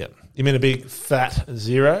donuts. Yep. You mean a big fat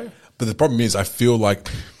 0? But the problem is, I feel like,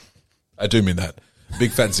 I do mean that.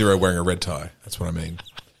 Big fat 0 wearing a red tie. That's what I mean.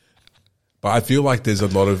 But I feel like there's a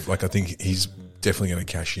lot of, I think he's definitely going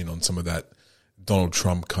to cash in on some of that Donald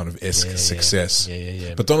Trump kind of esque success.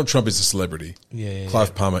 Yeah. But Donald Trump is a celebrity. Yeah.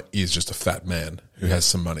 Clive Palmer is just a fat man who has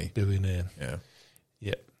some money. Billionaire. Yeah.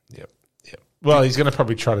 Yep. Well, he's going to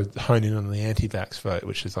probably try to hone in on the anti-vax vote,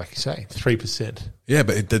 which is, like you say, 3%. Yeah,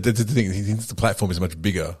 but the thing, he thinks the platform is much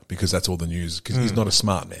bigger because that's all the news, because he's not a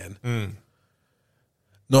smart man.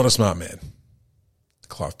 Not a smart man.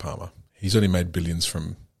 Clive Palmer. He's only made billions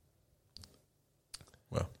from,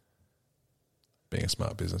 well, being a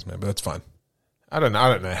smart businessman, but that's fine. I don't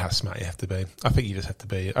know how smart you have to be. I think you just have to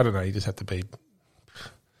be, you just have to be a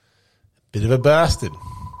bit of a bastard.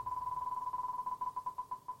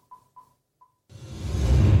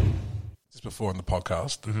 Just before on the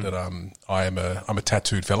podcast that I'm a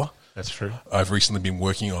tattooed fella. That's true. I've recently been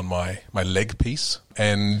working on my leg piece,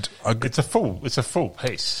 and It's a full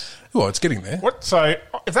piece. well, it's getting there. What? So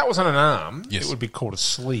if that was on an arm, Yes. it would be called a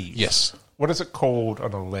sleeve. Yes, What is it called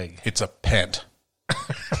on a leg? it's a pant.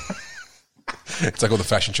 It's like all the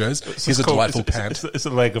fashion shows. Here's a delightful pant. It's a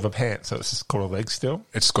leg of a pant, so it's just called a leg still.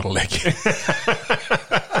 It's got a leg.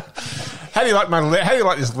 How do you like my leg? How do you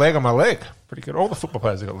like this leg on my leg? Pretty good. All the football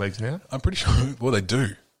players have got legs now. I'm pretty sure. Well, they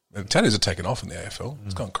do. The tattoos are taken off in the AFL.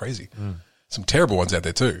 It's gone crazy. Some terrible ones out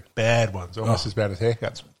there too. Bad ones, almost as bad as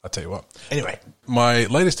haircuts. I'll tell you what. Anyway, My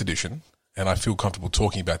latest edition, and I feel comfortable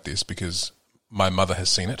talking about this because my mother has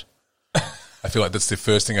seen it. I feel like that's the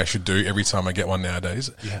first thing I should do every time I get one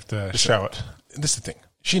nowadays. you have to show it. This is the thing.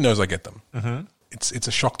 She knows I get them. Mm-hmm. It's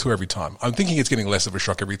a shock to her every time. I'm thinking it's getting less of a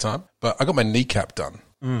shock every time, but I got my kneecap done.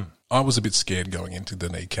 I was a bit scared going into the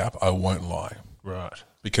kneecap. I won't lie. Right.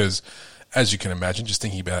 Because, as you can imagine, just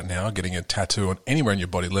thinking about it now, getting a tattoo on anywhere in your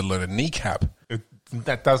body, let alone a kneecap.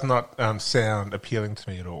 That does not sound appealing to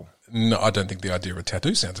me at all. No, I don't think the idea of a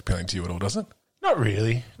tattoo sounds appealing to you at all, does it? Not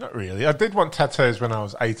really. I did want tattoos when I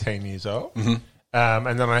was 18 years old, and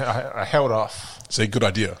then I held off. See, good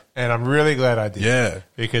idea. And I'm really glad I did. Yeah.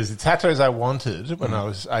 Because the tattoos I wanted when I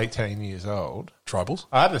was 18 years old, Tribals?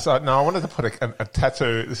 I wanted to put a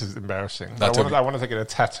tattoo. This is embarrassing. I wanted to get a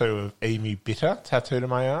tattoo of Emu Bitter tattooed on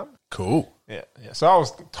my arm. Cool. Yeah. So I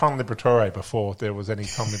was Tom Liberatore before there was any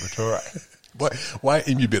Tom Liberatore. Why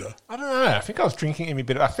Emu Bitter? I don't know. I think I was drinking Emu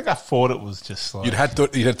Bitter. I think I thought it was just like... You'd had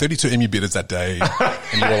 32 Emu Bitters that day,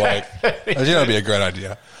 and you were like, that'd be a great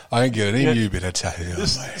idea. I can get an Emu Bitter tattoo.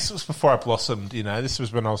 This was before I blossomed, This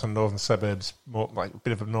was when I was in northern suburbs, more like a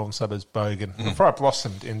bit of a northern suburbs bogan. Before I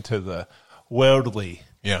blossomed into the worldly,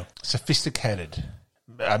 sophisticated,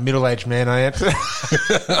 middle-aged man I am. I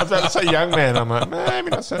was about to say young man. I'm like, maybe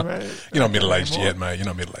not so much. You're not middle-aged yet, mate. You're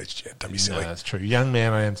not middle-aged yet. Don't be silly. No, that's true. Young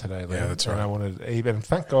man I am today, Liam. Yeah, that's right. And I wanted even.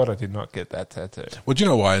 Thank God I did not get that tattoo. Well, do you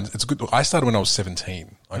know why? It's good. I started when I was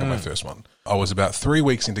 17. I got my first one. I was about 3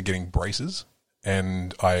 weeks into getting braces,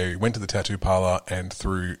 and I went to the tattoo parlor, and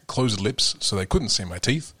through closed lips, so they couldn't see my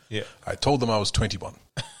teeth, I told them I was 21,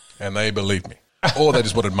 and they believed me. Or they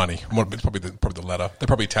just wanted money. It's probably the latter. They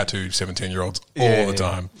probably tattoo 17-year-olds all the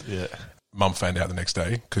time. Yeah. Mum found out the next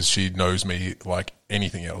day because she knows me like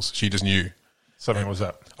anything else. She just knew. Something was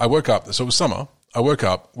up. I woke up, so it was summer. I woke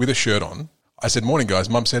up with a shirt on. I said, morning, guys.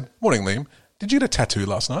 Mum said, morning, Liam. Did you get a tattoo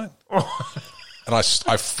last night? And I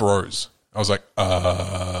froze. I was like,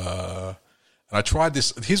 And I tried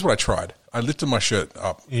this. Here's what I tried. I lifted my shirt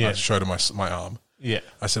up. Yeah. I showed her my arm. Yeah.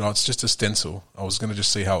 I said, it's just a stencil. I was going to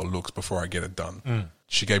just see how it looks before I get it done.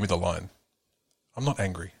 She gave me the line. I'm not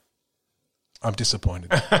angry. I'm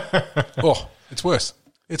disappointed. It's worse.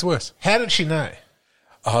 It's worse. How did she know?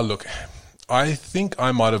 Look, I think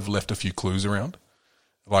I might have left a few clues around.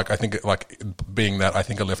 I think I left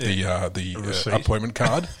the receipt. appointment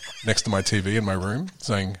card next to my TV in my room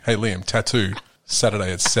saying, hey, Liam, tattoo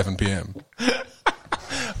Saturday at 7 p.m.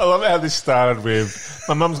 I love how this started with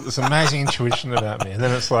my mum's got this amazing intuition about me, and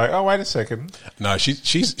then it's like, oh, wait a second. No, she's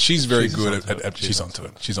very She's good onto at it. she's onto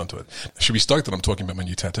it. She's onto it. She'll be stoked that I'm talking about my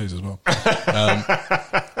new tattoos as well.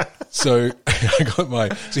 So I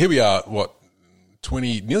got so here we are,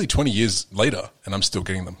 nearly 20 years later, and I'm still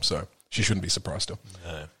getting them. So she shouldn't be surprised still.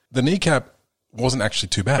 No. The kneecap wasn't actually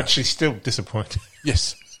too bad. But she's still disappointed.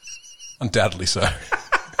 Yes, undoubtedly so.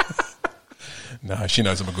 No, she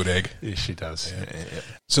knows I'm a good egg. Yes, she does. Yeah.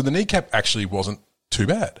 So the kneecap actually wasn't too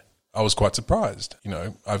bad. I was quite surprised. You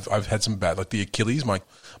know, I've had some bad, like the Achilles, my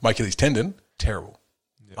Achilles tendon, terrible.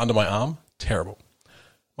 Yep. Under my arm, terrible.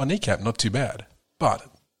 My kneecap, not too bad. But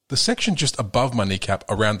the section just above my kneecap,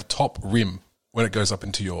 around the top rim, when it goes up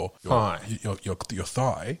into your Thigh. your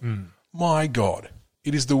thigh, my God,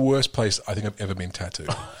 it is the worst place I think I've ever been tattooed.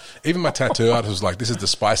 Even my tattoo artist was like, "This is the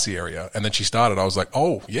spicy area," and then she started. I was like,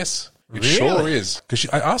 "Oh yes, it sure is." Because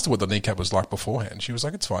I asked her what the kneecap was like beforehand. She was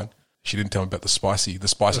like, "It's fine." She didn't tell me about the spicy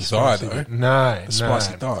thigh though. No, The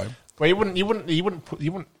spicy thigh. Well, you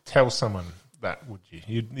wouldn't tell someone that, would you?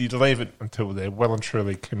 You'd leave it until they're well and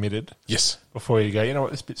truly committed Yes. before you go, you know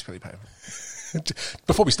what, this bit's really painful.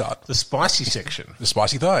 Before we start, The spicy section. the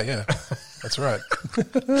spicy thigh. Yeah, that's right.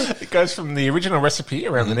 It goes from the original recipe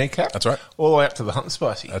around the kneecap. That's right. All the way up to the hot and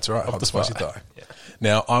spicy. That's right. Of Hot the spicy thigh.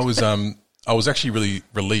 Now I was actually really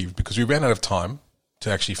relieved because we ran out of time to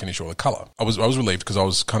actually finish all the colour. I was relieved because I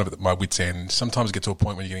was kind of at my wit's end. Sometimes you get to a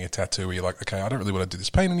point when you're getting a tattoo where you're like, okay, I don't really want to do this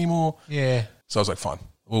paint anymore. Yeah. So I was like, fine,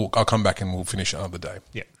 I'll come back and we'll finish another day.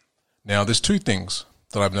 Yeah. Now, there's two things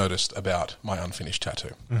that I've noticed about my unfinished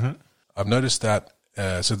tattoo. Mm-hmm. I've noticed that,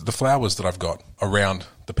 so the flowers that I've got around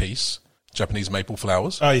the piece, Japanese maple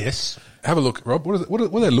flowers. Oh, yes. Have a look, Rob. What do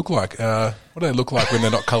they look like? What do they look like when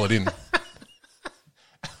they're not coloured in?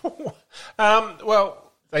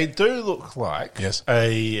 Well, they do look like Yes.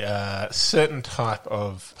 a certain type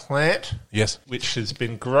of plant, Yes. which has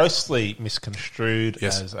been grossly misconstrued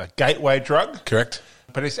Yes. as a gateway drug. Correct.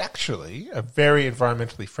 But it's actually a very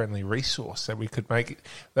environmentally friendly resource that we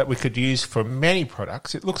could use for many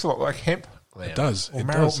products. It looks a lot like hemp. It does. Or It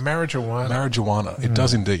does. marijuana. Marijuana. It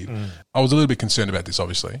does indeed. I was a little bit concerned about this,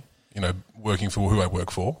 obviously. You know, working for who I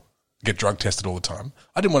work for, get drug tested all the time.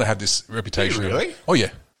 I didn't want to have this reputation. Really? Oh, yeah.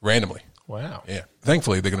 Randomly. Wow. Yeah.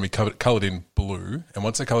 Thankfully, they're going to be coloured in blue. And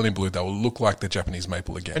once they're coloured in blue, they will look like the Japanese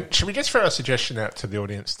maple again. And should we just throw a suggestion out to the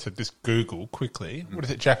audience to just Google quickly? What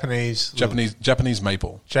is it? Japanese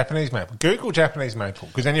maple. Japanese maple. Google Japanese maple,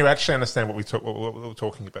 because then you actually understand what we're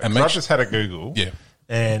talking about. And 'Cause I've just had a Google. Yeah.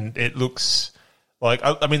 And it looks like,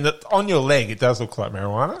 I mean, on your leg, it does look like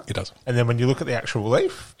marijuana. It does. And then when you look at the actual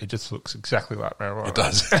leaf, it just looks exactly like marijuana. It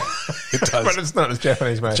does. It does. But it's not. It's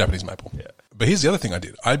Japanese maple. Japanese maple. Yeah. But here's the other thing I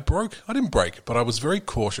did. I didn't break, but I was very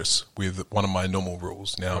cautious with one of my normal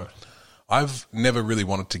rules. Now, I've never really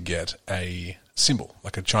wanted to get a symbol,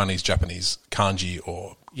 like a Chinese-Japanese kanji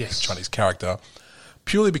or Yes. Chinese character,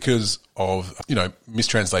 purely because of,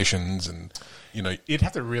 mistranslations and, You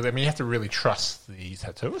have to really trust the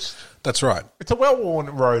tattooist. that's right. It's a well-worn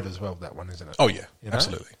road as well, that one, isn't it? Oh, yeah, You know?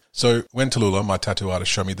 absolutely. So when Tallulah, my tattoo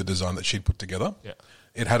artist, showed me the design that she'd put together, Yeah.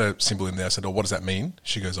 it had a symbol in there. I said, "Oh, what does that mean?"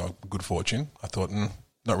 She goes, "Oh, good fortune." I thought,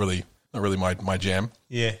 not really my jam.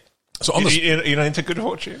 Yeah. So on You're not into good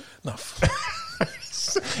fortune? No.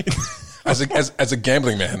 as a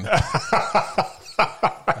gambling man,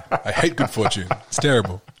 I hate good fortune. It's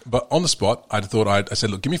terrible. But on the spot, I said,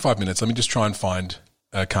 "Look, give me 5 minutes. Let me just try and find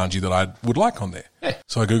a kanji that I would like on there." Yeah.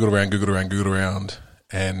 So I Googled around,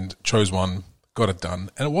 and chose one, got it done.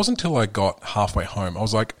 And it wasn't until I got halfway home, I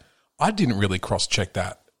was like, I didn't really cross-check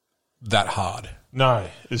that hard. No.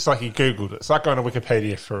 It's like you Googled it. It's like going to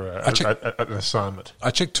Wikipedia for an assignment.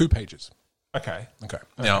 I checked 2 pages. Okay. Okay.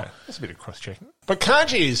 Now, That's a bit of cross-checking. But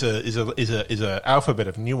kanji is a alphabet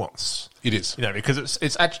of nuance. it is. Because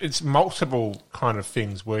it's multiple kind of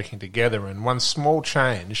things working together, and one small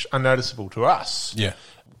change, unnoticeable to us, Yeah.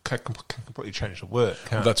 can completely change the work.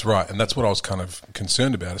 Can't it? That's right, and that's what I was kind of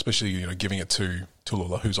concerned about, especially giving it to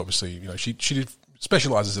Tallulah, who's obviously she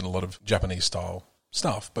specializes in a lot of Japanese style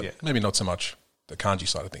stuff, but Yeah. maybe not so much the kanji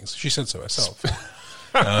side of things. She said so herself.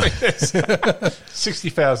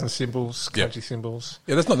 60,000 symbols, Yeah. kanji symbols.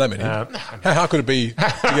 Yeah, that's not that many. How could it be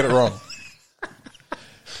to get it wrong?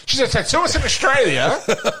 She's a tattooist in Australia.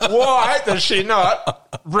 Why does she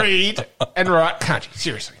not read and write kanji?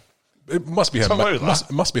 Seriously. It must be her.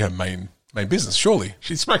 Tallulah. Must be her main business, surely.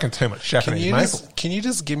 She's smoking too much Japanese maple. Can you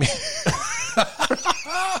just give me?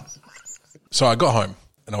 So I got home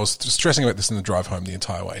and I was stressing about this in the drive home the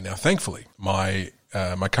entire way. Now, thankfully, my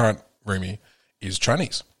current roomie is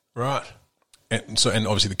Chinese, Right. and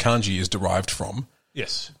obviously the kanji is derived from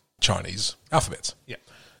Yes. Chinese alphabets. Yeah.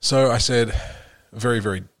 So I said, very,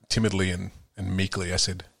 very timidly and meekly, I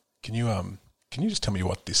said, can you just tell me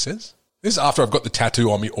what this says? This is after I've got the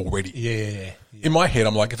tattoo on me already. Yeah. In my head,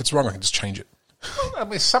 I'm like, if it's wrong, I can just change it. Well, I mean,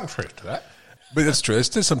 there's some truth to that. But that's true.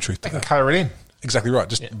 There's some truth to They can that. colour it in. Exactly right.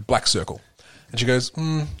 Just black circle. And she goes,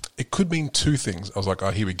 it could mean two things. I was like, oh,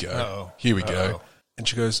 here we go. Uh-oh. Here we go. And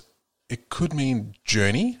she goes, it could mean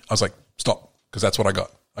journey. I was like, stop, because that's what I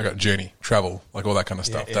got. I got journey, travel, like all that kind of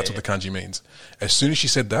stuff. That's what the kanji means. As soon as she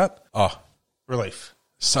said that, Relief.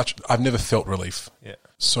 I've never felt relief. Yeah.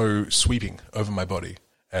 So sweeping over my body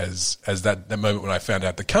as that moment when I found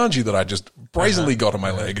out the kanji that I just brazenly got on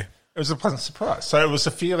my leg. It was a pleasant surprise. So it was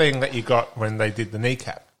the feeling that you got when they did the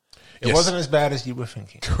kneecap. It Yes. wasn't as bad as you were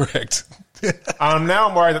thinking. Correct. Now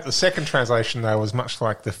I'm worried that the second translation, though, was much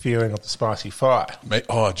like the feeling of the spicy fire. Do you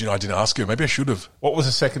know, I didn't ask her. Maybe I should have. What was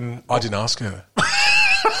the second? I didn't ask her.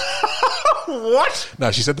 What?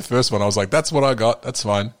 No, she said the first one. I was like, that's what I got. That's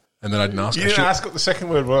fine. And then I didn't ask You her. didn't ask what the second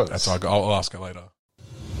word was. That's what I got. I'll ask her later.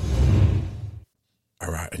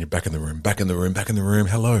 All right. And you're back in the room.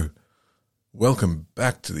 Hello. Welcome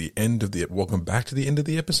back to the end of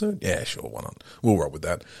the episode. Yeah, sure. Why not? We'll roll with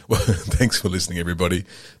that. Well, thanks for listening, everybody,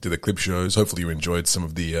 to the clip shows. Hopefully you enjoyed some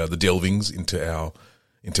of the delvings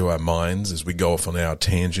into our minds as we go off on our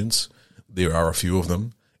tangents. There are a few of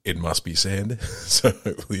them, it must be said. So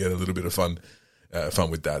hopefully you had a little bit of fun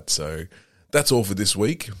with that. So that's all for this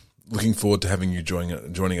week. Looking forward to having you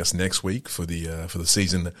joining us next week for the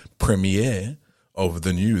season premiere of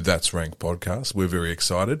the new That's Rank podcast. We're very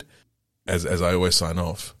excited. As I always sign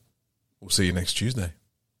off, we'll see you next Tuesday.